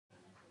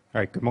All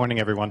right, good morning,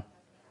 everyone.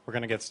 We're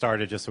going to get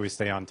started just so we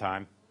stay on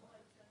time.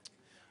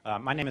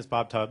 My name is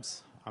Bob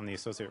Tubbs. I'm the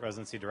Associate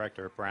Residency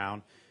Director at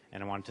Brown,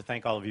 and I wanted to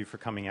thank all of you for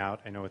coming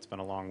out. I know it's been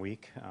a long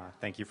week.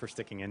 Thank you for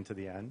sticking in to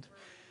the end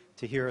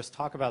to hear us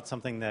talk about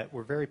something that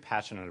we're very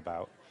passionate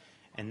about,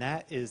 and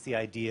that is the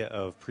idea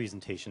of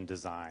presentation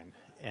design.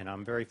 And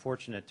I'm very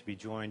fortunate to be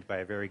joined by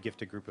a very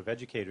gifted group of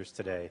educators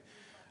today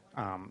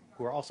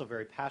who are also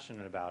very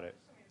passionate about it.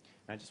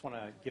 I just want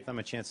to give them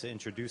a chance to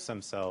introduce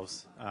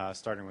themselves,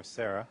 starting with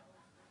Sarah.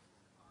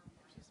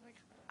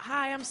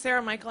 Hi, I'm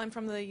Sarah Michael. I'm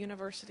from the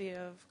University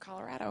of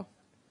Colorado.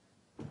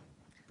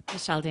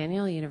 Michelle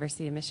Daniel,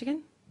 University of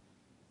Michigan.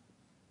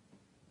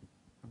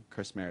 I'm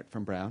Chris Merritt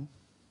from Brown.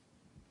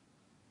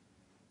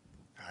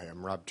 Hi,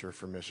 I'm Rob Turer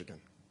from Michigan.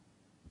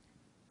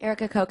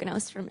 Erika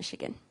Kokkinos from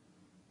Michigan.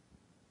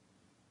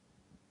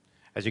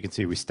 As you can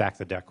see, we stacked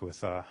the deck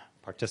with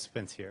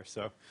participants here.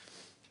 So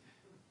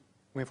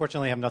we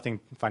unfortunately have nothing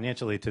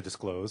financially to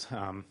disclose,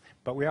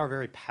 but we are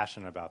very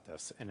passionate about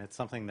this, and it's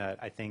something that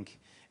I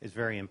think is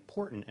very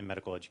important in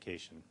medical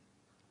education.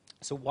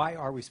 So why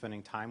are we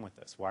spending time with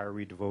this? Why are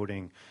we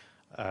devoting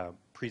a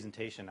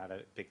presentation at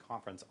a big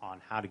conference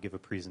on how to give a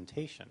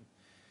presentation?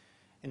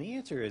 And the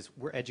answer is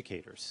we're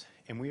educators,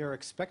 and we are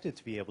expected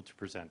to be able to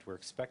present. We're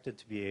expected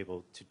to be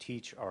able to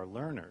teach our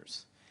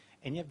learners,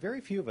 and yet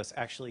very few of us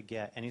actually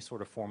get any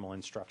sort of formal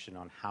instruction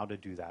on how to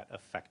do that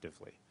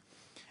effectively.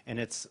 And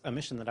it's a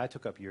mission that I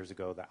took up years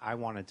ago that I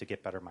wanted to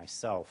get better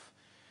myself.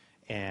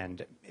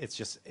 And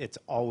it's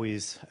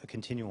always a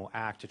continual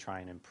act to try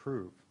and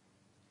improve.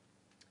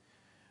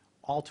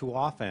 All too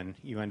often,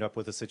 you end up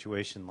with a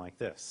situation like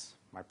this.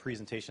 My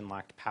presentation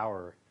lacked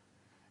power,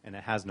 and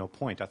it has no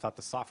point. I thought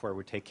the software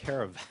would take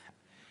care of that.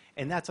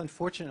 And that's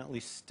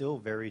unfortunately still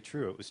very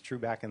true. It was true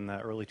back in the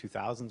early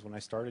 2000s when I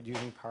started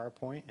using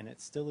PowerPoint, and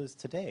it still is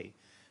today.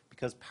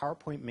 Because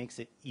PowerPoint makes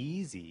it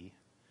easy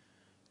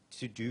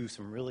to do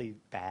some really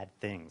bad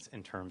things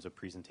in terms of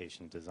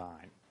presentation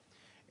design.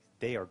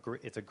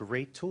 It's a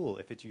great tool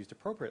if it's used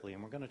appropriately,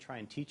 and we're going to try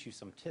and teach you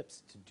some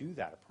tips to do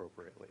that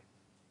appropriately.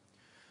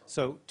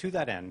 So to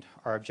that end,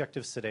 our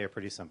objectives today are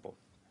pretty simple.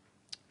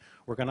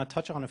 We're going to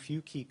touch on a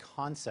few key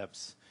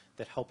concepts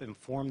that help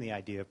inform the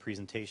idea of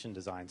presentation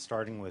design,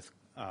 starting with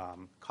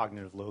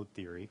cognitive load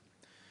theory.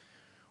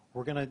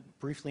 We're going to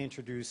briefly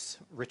introduce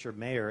Richard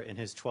Mayer and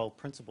his 12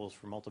 principles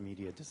for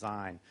multimedia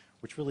design,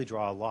 which really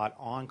draw a lot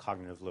on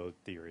cognitive load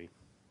theory.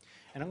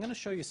 And I'm going to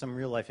show you some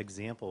real-life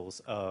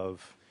examples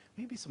of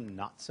maybe some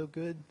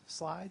not-so-good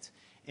slides,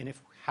 and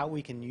how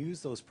we can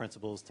use those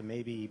principles to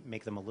maybe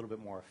make them a little bit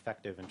more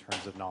effective in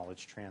terms of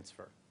knowledge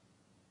transfer.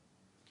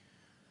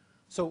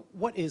 So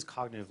what is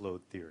cognitive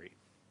load theory?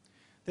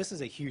 This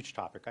is a huge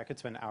topic. I could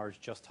spend hours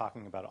just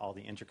talking about all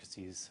the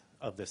intricacies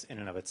of this in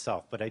and of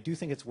itself, but I do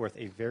think it's worth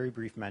a very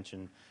brief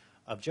mention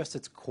of just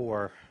its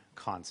core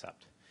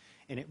concept.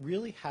 And it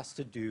really has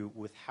to do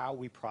with how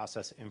we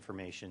process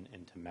information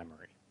into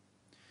memory.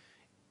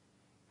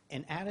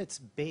 And at its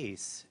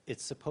base, it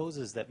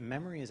supposes that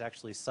memory is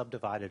actually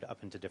subdivided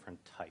up into different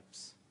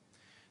types.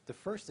 The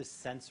first is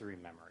sensory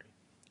memory.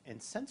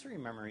 And sensory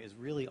memory is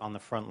really on the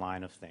front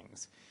line of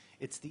things.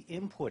 It's the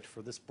input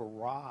for this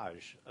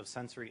barrage of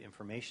sensory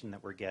information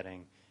that we're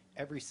getting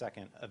every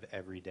second of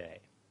every day.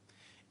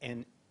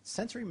 And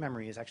sensory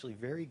memory is actually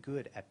very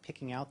good at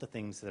picking out the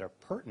things that are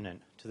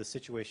pertinent to the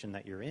situation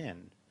that you're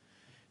in,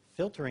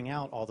 filtering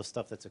out all the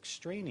stuff that's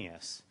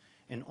extraneous,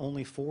 and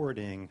only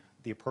forwarding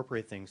the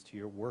appropriate things to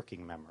your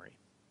working memory.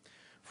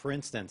 For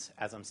instance,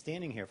 as I'm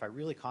standing here, if I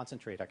really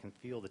concentrate, I can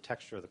feel the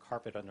texture of the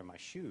carpet under my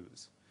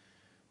shoes.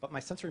 But my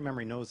sensory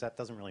memory knows that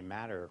doesn't really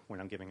matter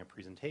when I'm giving a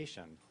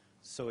presentation,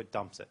 so it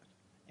dumps it,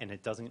 and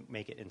it doesn't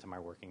make it into my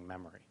working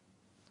memory.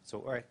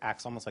 So it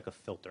acts almost like a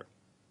filter.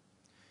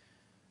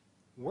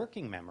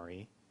 Working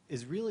memory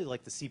is really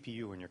like the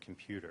CPU in your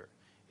computer.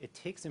 It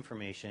takes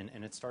information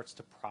and it starts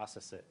to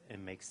process it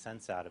and make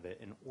sense out of it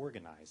and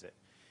organize it.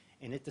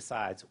 And it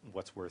decides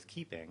what's worth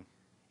keeping,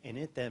 and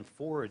it then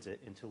forwards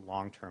it into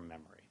long-term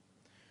memory.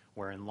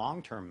 Where in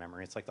long-term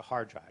memory, it's like the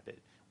hard drive. It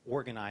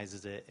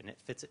organizes it and it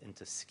fits it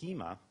into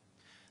schema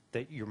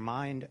that your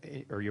mind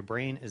or your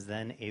brain is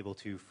then able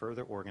to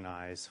further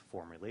organize,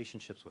 form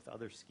relationships with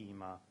other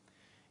schema.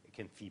 It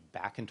can feed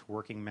back into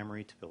working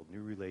memory to build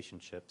new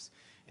relationships.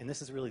 And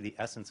this is really the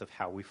essence of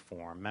how we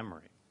form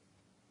memory.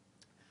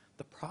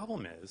 The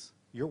problem is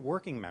your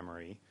working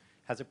memory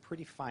has a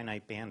pretty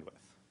finite bandwidth.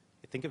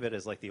 Think of it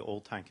as like the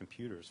old-time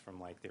computers from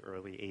like the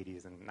early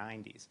 80s and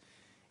 90s.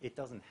 It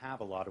doesn't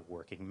have a lot of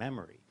working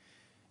memory.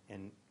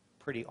 And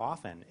pretty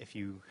often, if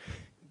you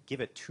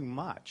give it too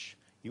much,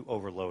 you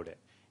overload it,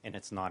 and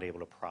it's not able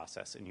to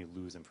process, and you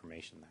lose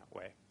information that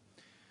way.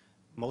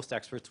 Most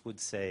experts would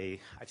say,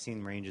 I've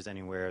seen ranges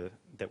anywhere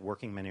that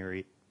working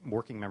memory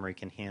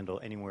can handle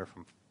anywhere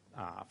from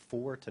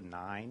 4 to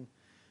 9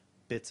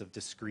 bits of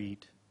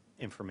discrete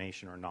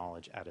information or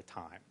knowledge at a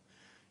time.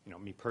 You know,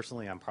 me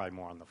personally, I'm probably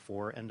more on the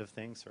 4 end of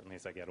things, certainly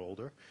as I get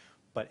older.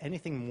 But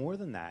anything more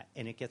than that,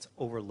 and it gets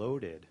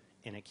overloaded,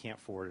 and it can't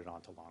forward it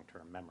onto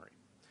long-term memory.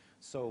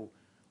 So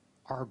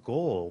Our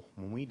goal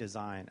when we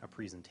design a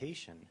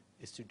presentation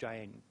is to try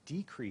and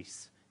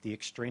decrease the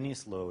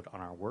extraneous load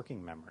on our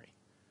working memory,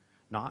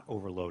 not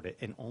overload it,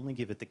 and only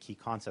give it the key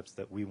concepts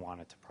that we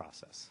want it to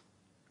process.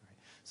 Right?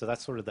 So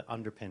that's sort of the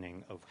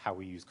underpinning of how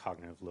we use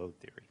cognitive load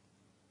theory.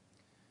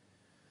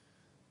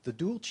 The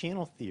dual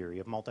channel theory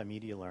of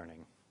multimedia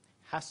learning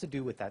has to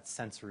do with that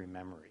sensory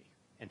memory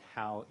and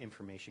how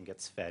information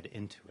gets fed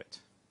into it.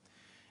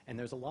 And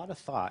there's a lot of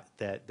thought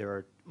that there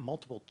are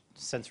multiple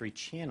sensory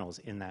channels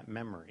in that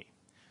memory.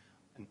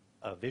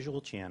 A visual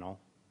channel,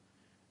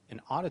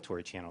 an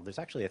auditory channel. There's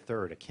actually a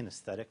third, a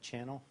kinesthetic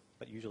channel,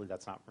 but usually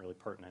that's not really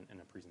pertinent in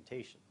a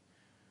presentation.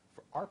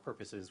 For our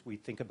purposes, we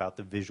think about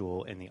the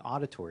visual and the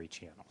auditory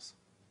channels.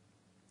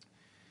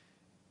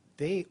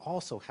 They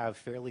also have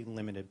fairly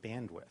limited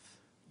bandwidth.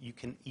 You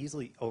can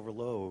easily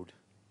overload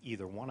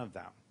either one of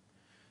them.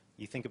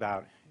 You think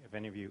about, if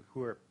any of you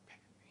who are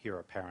here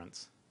are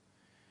parents,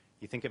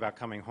 you think about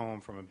coming home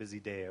from a busy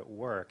day at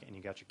work and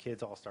you got your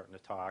kids all starting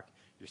to talk,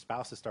 your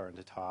spouse is starting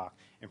to talk,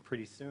 and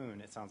pretty soon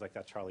it sounds like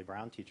that Charlie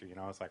Brown teacher, you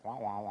know, it's like wah,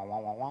 wah, wah, wah,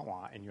 wah, wah,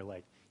 wah, and you're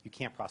like, you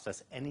can't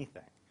process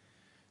anything.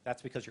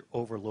 That's because you're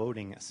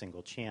overloading a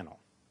single channel.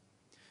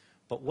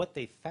 But what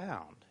they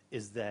found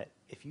is that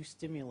if you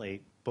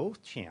stimulate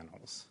both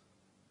channels,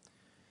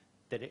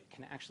 that it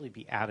can actually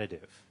be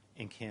additive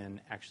and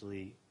can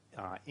actually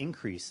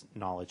increase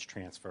knowledge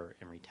transfer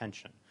and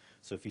retention.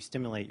 So if you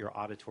stimulate your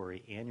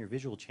auditory and your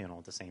visual channel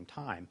at the same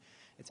time,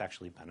 it's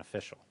actually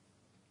beneficial.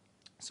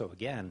 So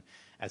again,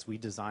 as we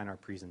design our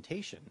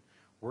presentation,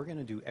 we're going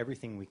to do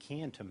everything we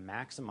can to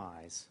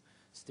maximize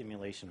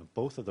stimulation of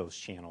both of those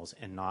channels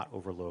and not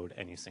overload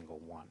any single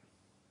one.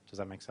 Does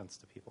that make sense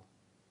to people?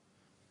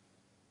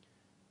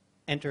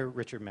 Enter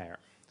Richard Mayer.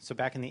 So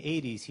back in the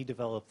 80s, he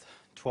developed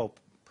 12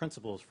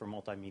 principles for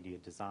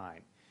multimedia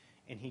design.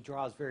 And he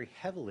draws very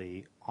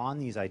heavily on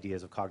these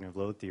ideas of cognitive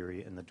load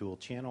theory and the dual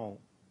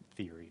channel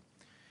theory.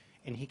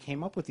 And he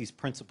came up with these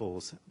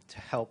principles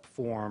to help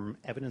form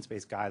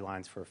evidence-based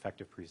guidelines for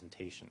effective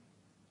presentation.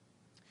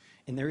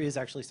 And there is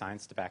actually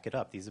science to back it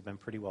up. These have been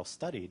pretty well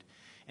studied,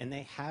 and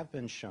they have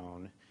been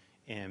shown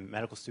in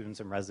medical students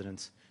and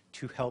residents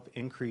to help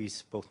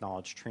increase both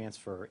knowledge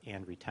transfer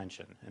and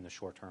retention in the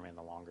short term and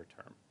the longer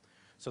term.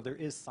 So there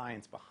is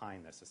science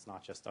behind this. It's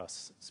not just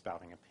us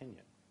spouting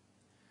opinion.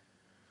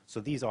 So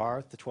these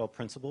are the 12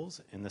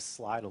 principles, and this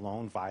slide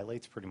alone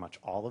violates pretty much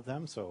all of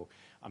them, so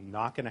I'm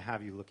not going to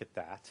have you look at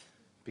that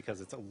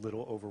because it's a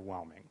little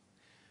overwhelming.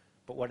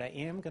 But what I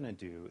am going to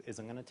do is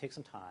I'm going to take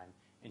some time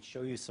and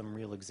show you some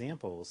real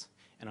examples,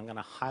 and I'm going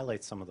to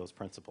highlight some of those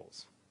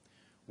principles.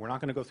 We're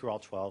not going to go through all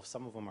 12.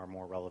 Some of them are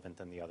more relevant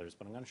than the others,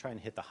 but I'm going to try and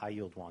hit the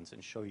high-yield ones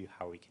and show you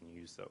how we can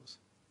use those.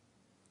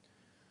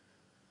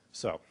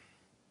 So,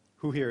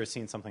 who here has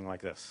seen something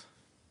like this?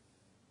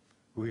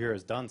 Who here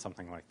has done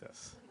something like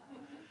this?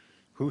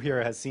 Who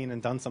here has seen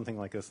and done something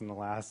like this in the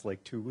last,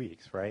 2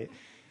 weeks, right?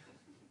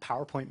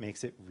 PowerPoint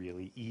makes it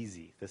really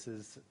easy. This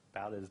is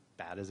about as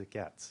bad as it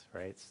gets,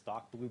 right?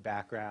 Stock blue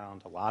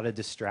background, a lot of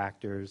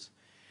distractors.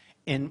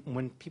 And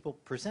when people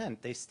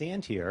present, they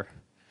stand here.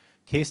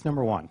 Case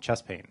number 1,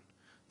 chest pain.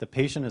 The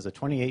patient is a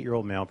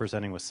 28-year-old male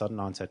presenting with sudden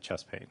onset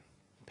chest pain.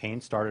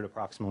 Pain started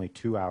approximately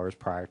 2 hours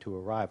prior to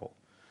arrival.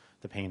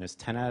 The pain is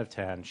 10 out of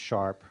 10,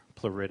 sharp,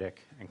 pleuritic,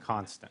 and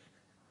constant.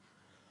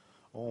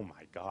 Oh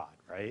my God,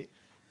 right?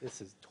 This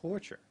is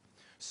torture.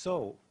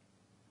 So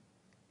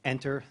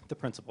enter the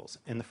principles.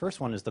 And the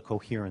first one is the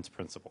coherence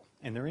principle.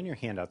 And they're in your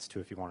handouts too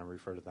if you want to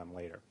refer to them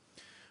later.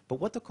 But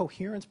what the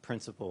coherence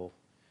principle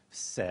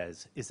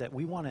says is that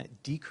we want to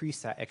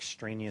decrease that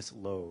extraneous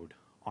load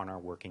on our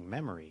working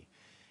memory.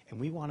 And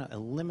we want to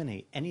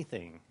eliminate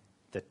anything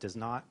that does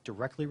not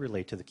directly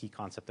relate to the key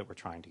concept that we're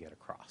trying to get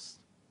across.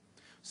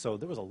 So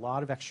there was a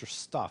lot of extra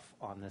stuff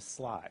on this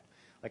slide.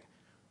 Like,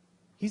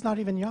 he's not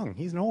even young.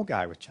 He's an old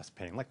guy with chest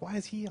pain. Like, why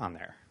is he on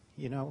there?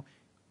 You know,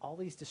 all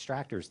these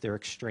distractors, they're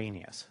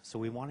extraneous. So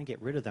we want to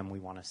get rid of them. We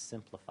want to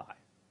simplify.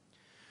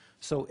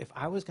 So if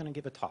I was going to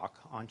give a talk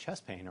on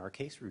chest pain or a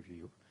case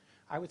review,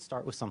 I would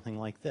start with something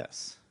like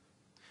this.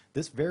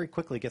 This very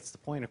quickly gets the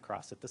point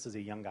across that this is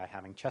a young guy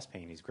having chest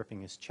pain. He's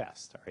gripping his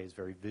chest. All right? He's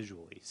very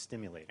visually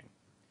stimulating.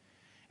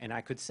 And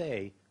I could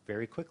say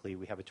very quickly,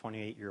 we have a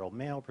 28-year-old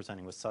male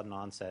presenting with sudden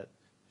onset,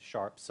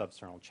 sharp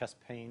substernal chest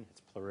pain.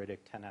 It's pleuritic,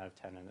 10 out of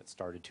 10, and it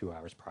started 2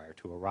 hours prior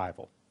to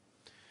arrival.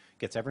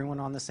 Gets everyone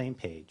on the same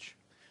page.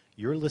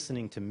 You're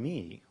listening to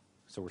me,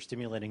 so we're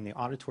stimulating the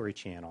auditory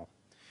channel,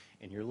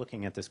 and you're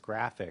looking at this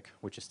graphic,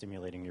 which is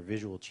stimulating your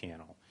visual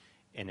channel,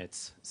 and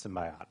it's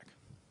symbiotic.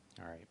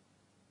 All right.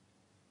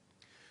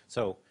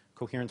 So,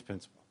 coherence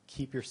principle.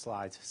 Keep your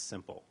slides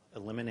simple.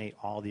 Eliminate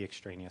all the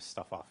extraneous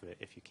stuff off of it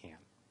if you can.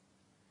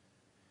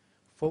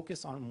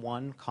 Focus on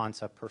one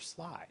concept per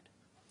slide.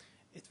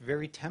 It's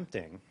very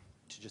tempting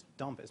to just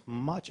dump as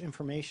much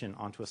information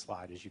onto a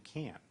slide as you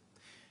can.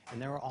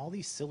 And there are all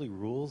these silly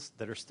rules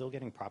that are still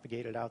getting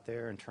propagated out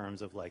there in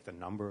terms of the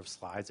number of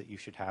slides that you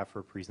should have for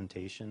a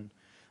presentation.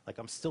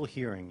 I'm still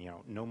hearing,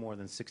 no more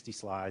than 60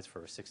 slides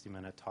for a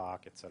 60-minute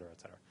talk, et cetera, et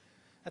cetera.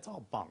 That's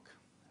all bunk.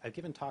 I've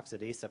given talks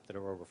at ASEP that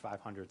are over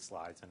 500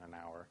 slides in an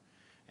hour,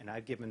 and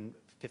I've given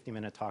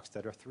 50-minute talks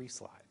that are 3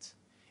 slides.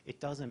 It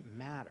doesn't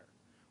matter.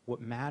 What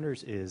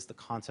matters is the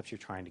concepts you're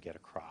trying to get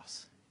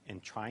across,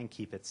 and try and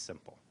keep it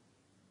simple.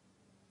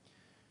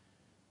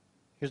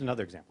 Here's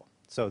another example.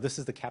 So this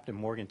is the Captain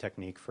Morgan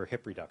technique for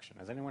hip reduction.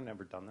 Has anyone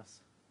ever done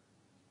this?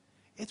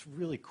 It's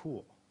really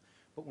cool.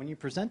 But when you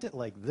present it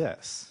like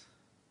this,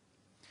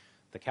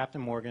 the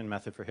Captain Morgan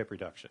method for hip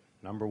reduction.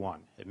 Number 1,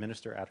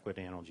 administer adequate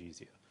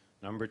analgesia.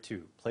 Number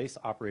 2, place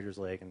operator's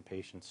leg in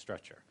patient's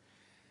stretcher.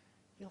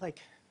 You're like,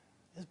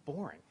 it's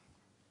boring.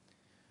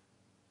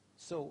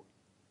 So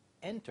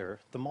enter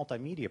the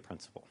multimedia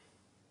principle.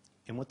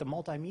 And what the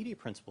multimedia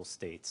principle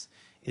states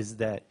is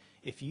that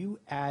if you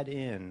add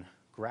in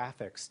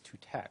graphics to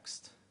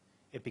text,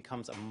 it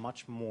becomes a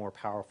much more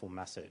powerful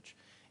message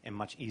and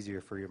much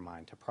easier for your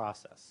mind to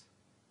process.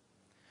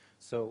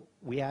 So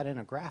we add in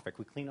a graphic.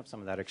 We clean up some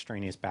of that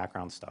extraneous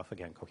background stuff,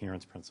 again,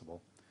 coherence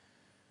principle.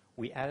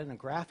 We add in a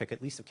graphic,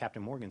 at least of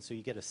Captain Morgan, so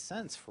you get a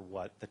sense for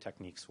what the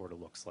technique sort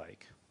of looks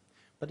like.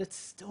 But it's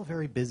still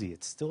very busy.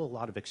 It's still a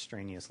lot of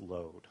extraneous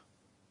load.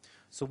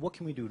 So what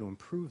can we do to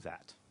improve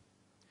that?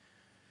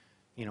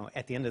 You know,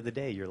 at the end of the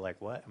day, you're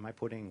like, what am I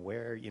putting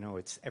where? You know,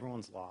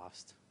 everyone's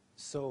lost.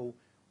 So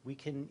we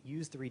can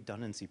use the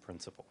redundancy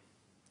principle.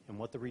 And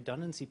what the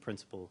redundancy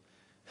principle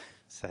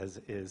says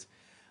is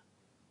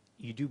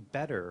you do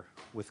better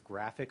with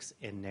graphics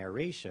and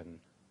narration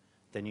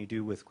than you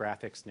do with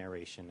graphics,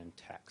 narration, and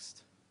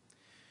text.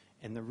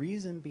 And the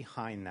reason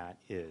behind that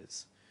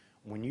is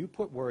when you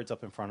put words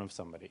up in front of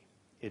somebody,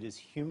 it is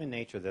human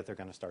nature that they're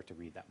going to start to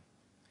read them.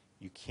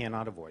 You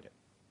cannot avoid it.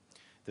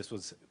 This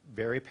was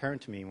very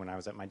apparent to me when I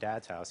was at my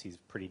dad's house. He's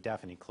pretty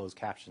deaf and he closed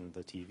captioned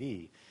the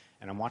TV.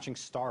 And I'm watching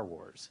Star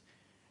Wars,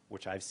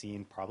 which I've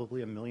seen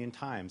probably 1,000,000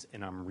 times,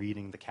 and I'm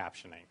reading the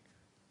captioning.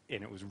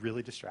 And it was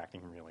really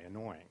distracting and really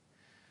annoying.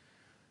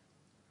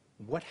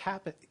 What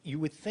happened, you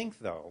would think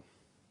though,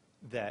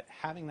 that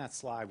having that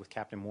slide with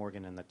Captain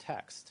Morgan and the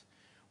text,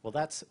 well,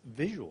 that's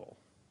visual,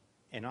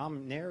 and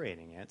I'm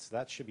narrating it, so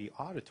that should be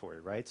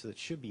auditory, right? So it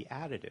should be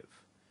additive.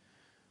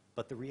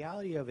 But the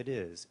reality of it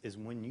is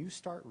when you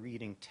start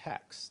reading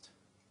text,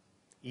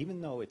 even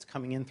though it's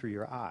coming in through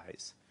your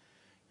eyes,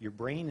 your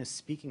brain is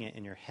speaking it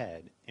in your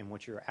head, and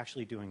what you're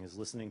actually doing is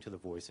listening to the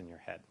voice in your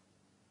head.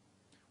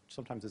 Which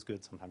sometimes is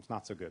good, sometimes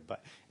not so good.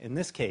 But in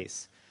this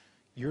case,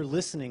 you're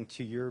listening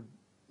to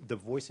the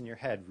voice in your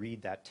head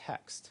read that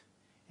text,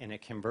 and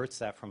it converts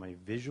that from a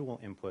visual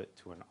input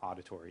to an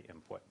auditory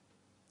input,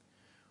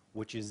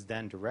 which is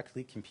then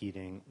directly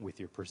competing with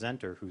your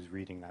presenter who's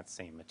reading that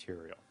same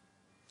material.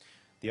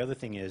 The other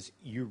thing is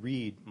you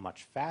read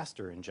much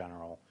faster in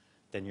general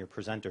than your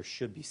presenter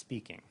should be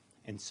speaking.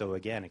 And so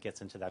again, it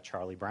gets into that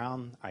Charlie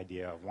Brown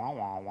idea of wah,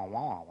 wah, wah,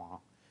 wah, wah,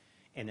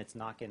 and it's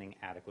not getting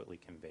adequately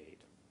conveyed.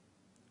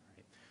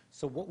 Right?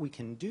 So what we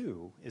can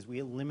do is we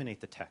eliminate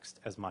the text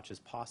as much as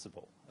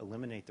possible,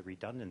 eliminate the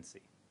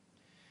redundancy.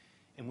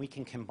 And we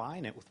can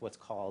combine it with what's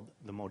called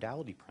the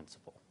modality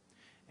principle.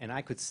 And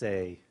I could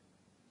say,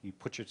 you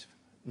put your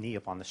knee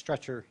up on the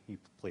stretcher, you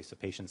place a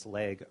patient's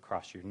leg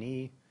across your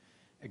knee,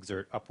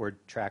 exert upward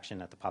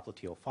traction at the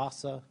popliteal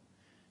fossa,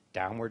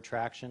 downward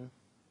traction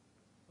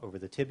over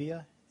the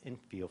tibia, and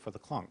feel for the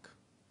clunk.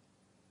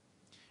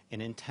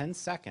 And in 10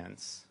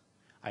 seconds,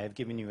 I have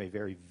given you a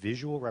very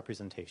visual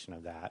representation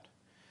of that.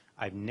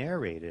 I've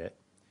narrated it,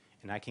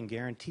 and I can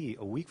guarantee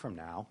a week from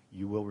now,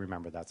 you will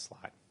remember that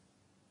slide.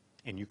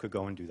 And you could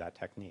go and do that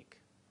technique.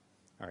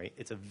 All right?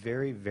 It's a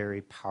very,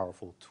 very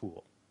powerful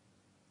tool.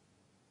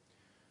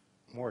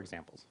 More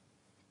examples.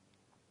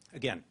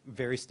 Again,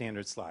 very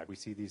standard slide. We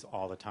see these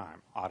all the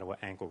time. Ottawa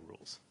ankle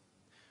rules.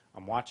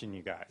 I'm watching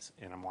you guys,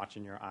 and I'm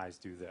watching your eyes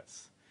do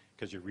this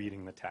because you're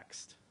reading the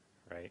text,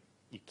 right?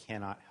 You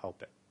cannot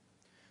help it.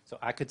 So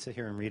I could sit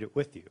here and read it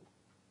with you.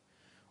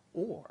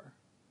 Or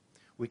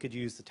we could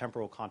use the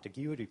temporal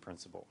contiguity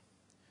principle,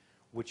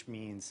 which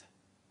means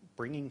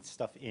bringing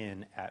stuff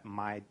in at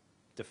my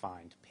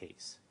defined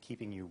pace,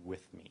 keeping you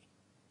with me.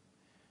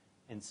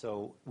 And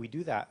so we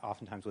do that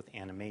oftentimes with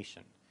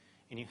animation.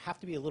 And you have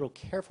to be a little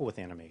careful with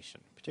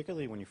animation,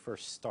 particularly when you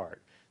first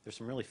start. There's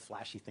some really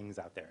flashy things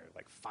out there,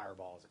 like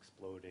fireballs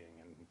exploding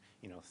and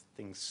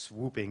things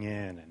swooping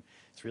in, and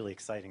it's really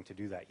exciting to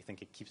do that. You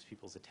think it keeps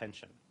people's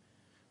attention,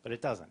 but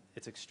it doesn't.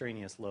 It's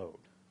extraneous load.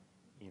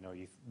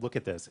 You look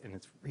at this, and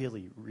it's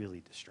really,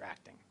 really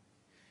distracting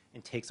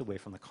and takes away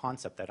from the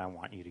concept that I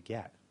want you to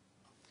get.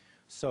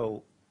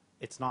 So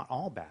it's not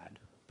all bad,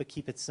 but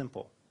keep it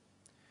simple.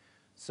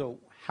 So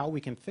how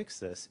we can fix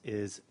this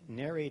is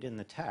narrate in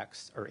the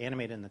text or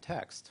animate in the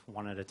text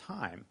one at a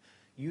time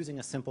using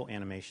a simple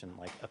animation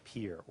like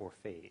appear or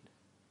fade.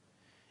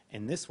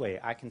 And this way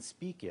I can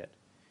speak it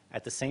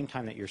at the same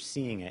time that you're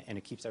seeing it, and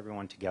it keeps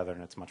everyone together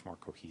and it's much more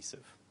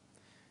cohesive.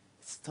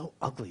 It's still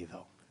ugly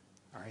though,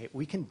 all right?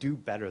 We can do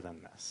better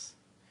than this.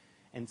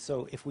 And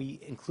so if we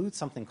include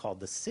something called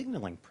the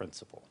signaling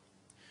principle,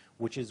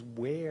 which is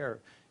where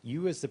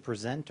you as the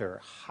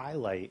presenter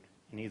highlight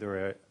in either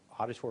an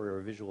auditory or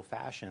visual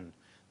fashion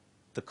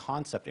the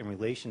concept in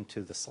relation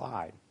to the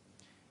slide,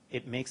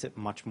 it makes it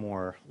much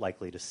more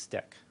likely to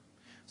stick.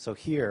 So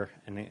here,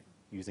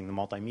 using the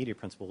multimedia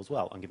principle as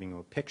well, I'm giving you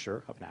a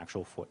picture of an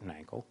actual foot and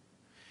ankle.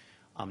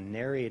 I'm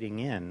narrating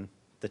in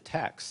the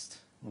text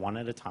one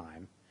at a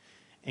time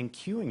and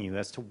cueing you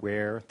as to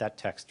where that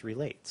text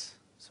relates.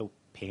 So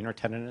pain or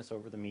tenderness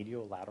over the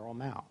medial lateral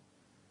mal,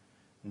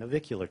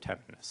 navicular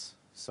tenderness,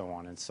 so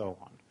on and so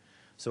on.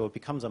 So it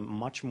becomes a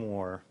much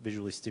more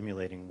visually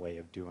stimulating way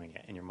of doing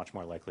it, and you're much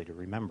more likely to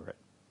remember it.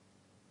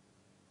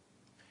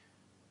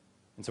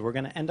 And so we're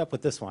going to end up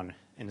with this one,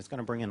 and it's going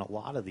to bring in a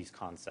lot of these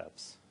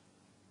concepts.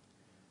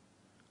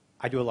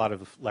 I do a lot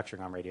of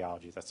lecturing on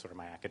radiology. That's sort of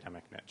my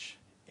academic niche.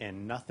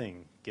 And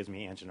nothing gives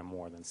me angina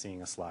more than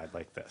seeing a slide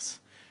like this,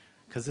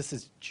 because this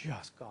is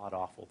just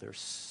god-awful. There's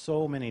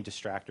so many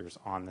distractors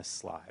on this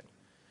slide.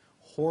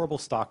 Horrible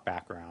stock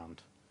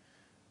background,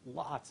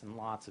 lots and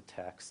lots of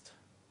text,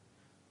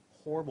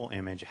 horrible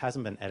image. It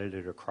hasn't been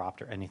edited or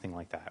cropped or anything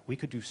like that. We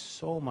could do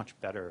so much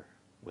better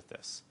with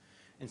this.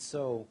 And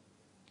so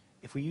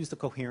if we use the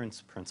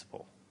coherence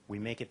principle, we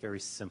make it very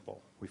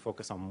simple. We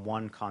focus on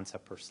one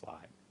concept per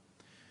slide.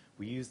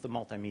 We use the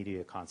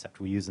multimedia concept.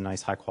 We use a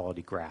nice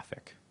high-quality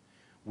graphic.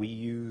 We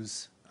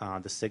use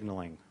the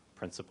signaling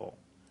principle,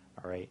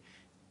 all right?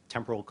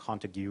 Temporal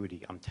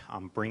contiguity.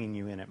 I'm bringing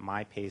you in at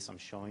my pace. I'm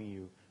showing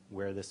you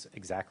where this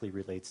exactly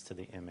relates to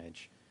the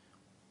image,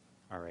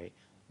 all right?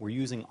 We're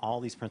using all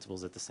these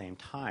principles at the same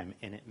time,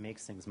 and it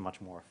makes things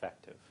much more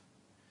effective.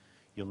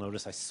 You'll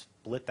notice I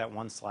split that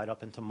one slide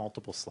up into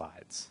multiple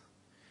slides.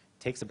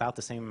 It takes about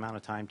the same amount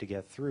of time to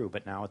get through,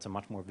 but now it's a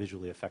much more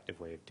visually effective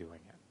way of doing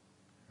it.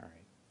 All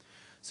right.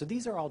 So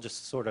these are all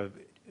just sort of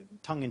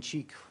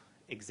tongue-in-cheek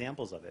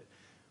examples of it,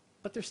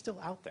 but they're still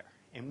out there,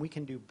 and we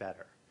can do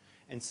better.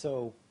 And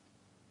so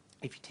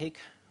if you take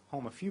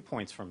home a few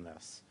points from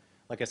this,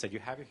 like I said, you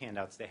have your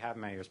handouts. They have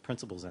Mayer's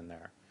principles in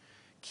there.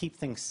 Keep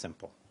things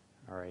simple,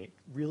 all right?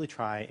 Really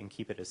try and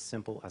keep it as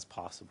simple as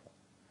possible.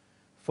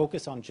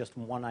 Focus on just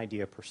one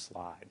idea per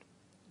slide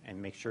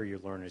and make sure your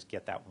learners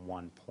get that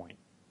one point.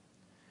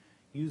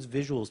 Use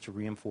visuals to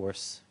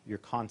reinforce your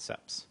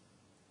concepts.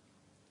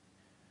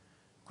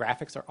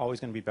 Graphics are always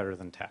going to be better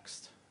than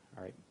text,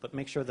 all right? But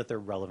make sure that they're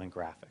relevant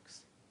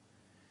graphics.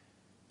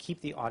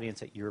 Keep the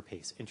audience at your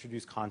pace.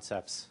 Introduce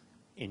concepts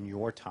in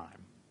your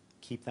time.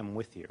 Keep them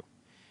with you.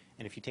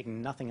 And if you take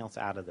nothing else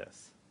out of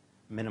this,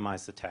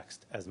 minimize the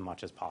text as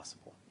much as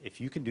possible. If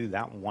you can do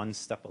that one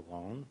step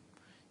alone,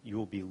 you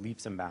will be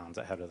leaps and bounds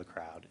ahead of the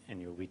crowd, and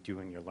you'll be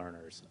doing your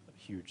learners a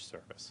huge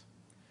service.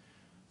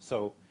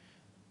 So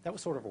that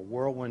was sort of a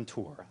whirlwind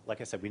tour. Like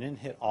I said, we didn't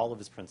hit all of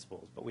his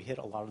principles, but we hit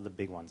a lot of the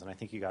big ones, and I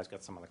think you guys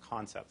got some of the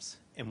concepts.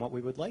 And what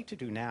we would like to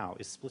do now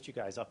is split you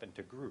guys up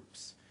into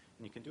groups.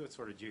 And you can do it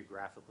sort of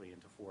geographically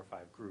into 4 or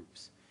 5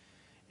 groups.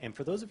 And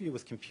for those of you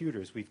with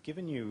computers, we've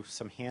given you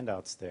some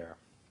handouts there.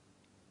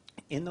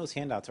 In those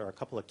handouts are a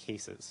couple of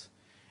cases.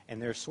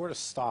 And they're sort of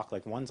stock,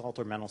 like one's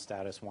altered mental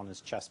status, one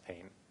is chest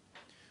pain,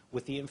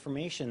 with the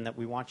information that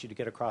we want you to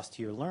get across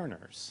to your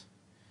learners.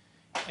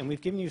 And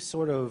we've given you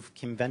sort of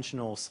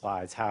conventional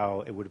slides,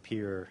 how it would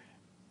appear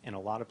in a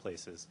lot of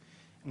places.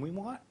 And we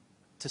want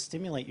to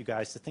stimulate you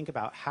guys to think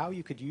about how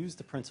you could use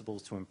the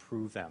principles to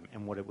improve them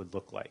and what it would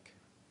look like.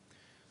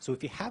 So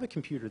if you have a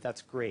computer,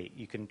 that's great.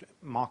 You can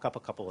mock up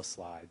a couple of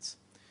slides.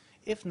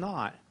 If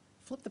not,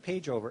 flip the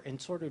page over and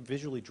sort of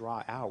visually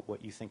draw out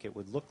what you think it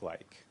would look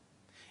like.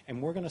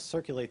 And we're going to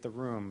circulate the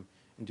room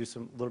and do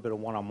some little bit of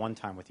one-on-one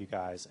time with you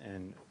guys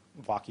and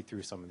walk you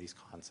through some of these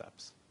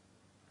concepts.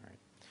 All right.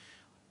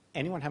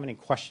 Anyone have any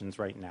questions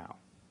right now?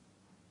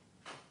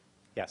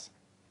 Yes?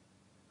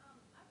 I've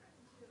run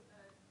into a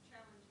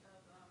challenge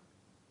of,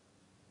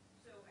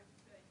 so I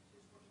just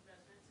work with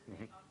residents, and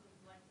they often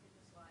like to get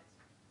the slides,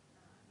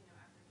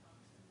 after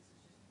talks, and this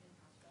is just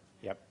in-house stuff.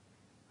 Yep.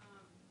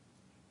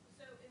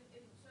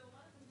 So a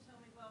lot of them tell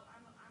me, well,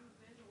 I'm a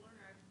visual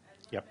learner. I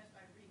learn Yep. best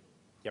by reading.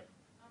 Yep.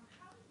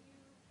 How do you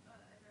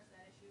address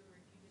that issue, or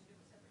do you just give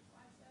a separate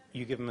slide set?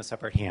 You give them a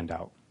separate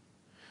handout.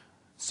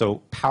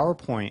 So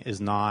PowerPoint is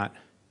not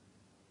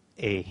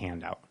a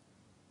handout.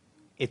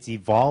 It's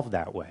evolved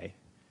that way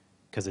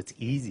because it's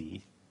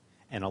easy,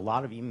 and a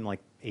lot of, even like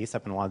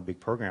ASAP and a lot of the big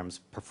programs,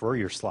 prefer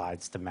your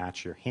slides to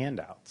match your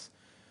handouts.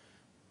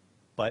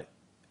 But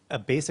a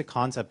basic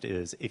concept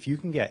is if you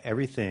can get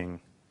everything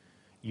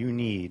you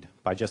need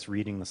by just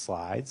reading the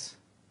slides,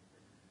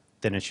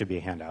 then it should be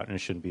a handout and it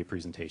shouldn't be a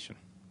presentation,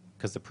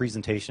 because the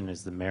presentation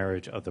is the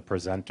marriage of the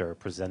presenter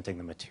presenting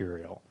the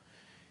material.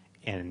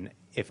 And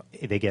if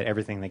they get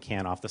everything they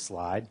can off the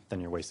slide, then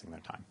you're wasting their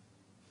time.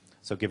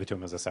 So give it to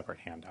them as a separate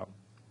handout.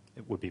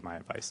 It would be my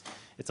advice.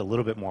 It's a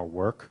little bit more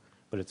work,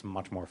 but it's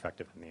much more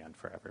effective in the end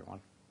for everyone.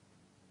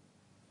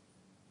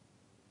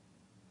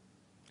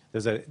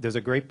 There's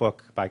a great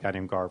book by a guy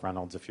named Garv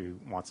Reynolds if you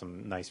want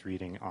some nice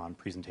reading on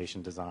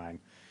presentation design.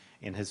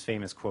 And his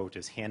famous quote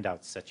is,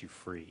 handouts set you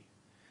free.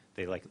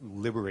 They like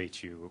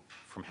liberate you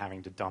from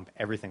having to dump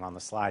everything on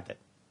the slide that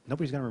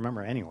nobody's going to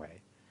remember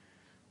anyway.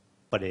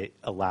 But it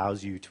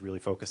allows you to really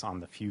focus on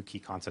the few key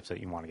concepts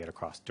that you want to get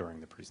across during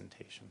the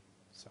presentation.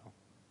 So,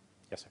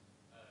 yes, sir.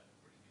 Where do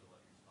you feel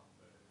like your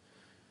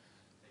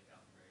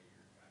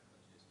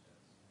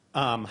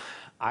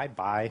I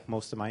buy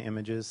most of my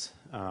images.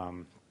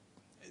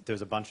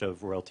 There's a bunch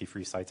of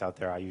royalty-free sites out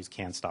there. I use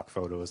CanStock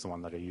Photos, the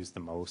one that I use the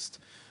most.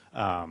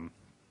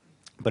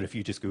 But if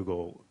you just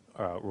Google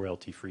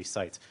royalty-free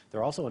sites,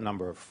 there are also a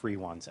number of free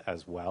ones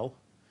as well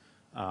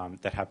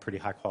that have pretty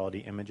high-quality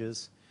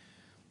images.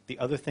 The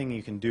other thing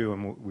you can do,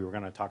 and we were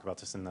going to talk about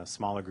this in the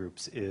smaller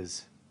groups,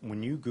 is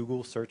when you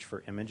Google search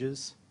for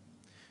images,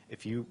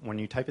 when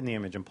you type in the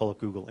image and pull up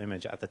Google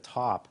Image, at the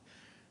top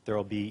there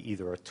will be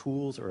either a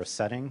tools or a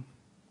setting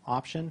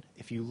option.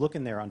 If you look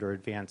in there under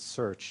advanced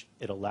search,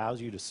 it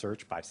allows you to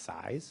search by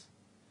size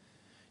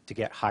to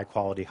get high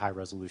quality, high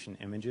resolution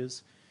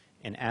images.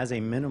 And as a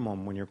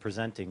minimum, when you're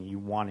presenting, you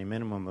want a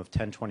minimum of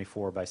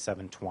 1024 by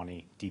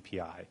 720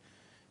 DPI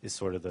is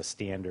sort of the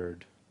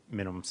standard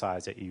minimum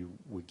size that you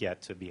would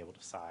get to be able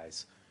to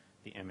size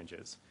the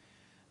images.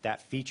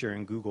 That feature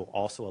in Google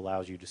also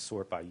allows you to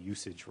sort by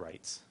usage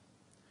rights.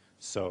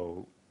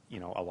 So, you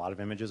know, a lot of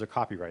images are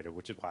copyrighted,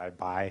 which is why I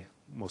buy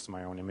most of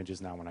my own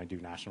images now when I do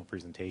national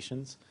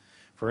presentations.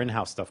 For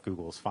in-house stuff,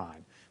 Google is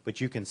fine.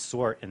 But you can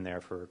sort in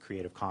there for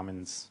Creative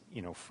Commons,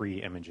 you know,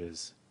 free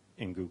images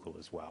in Google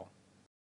as well.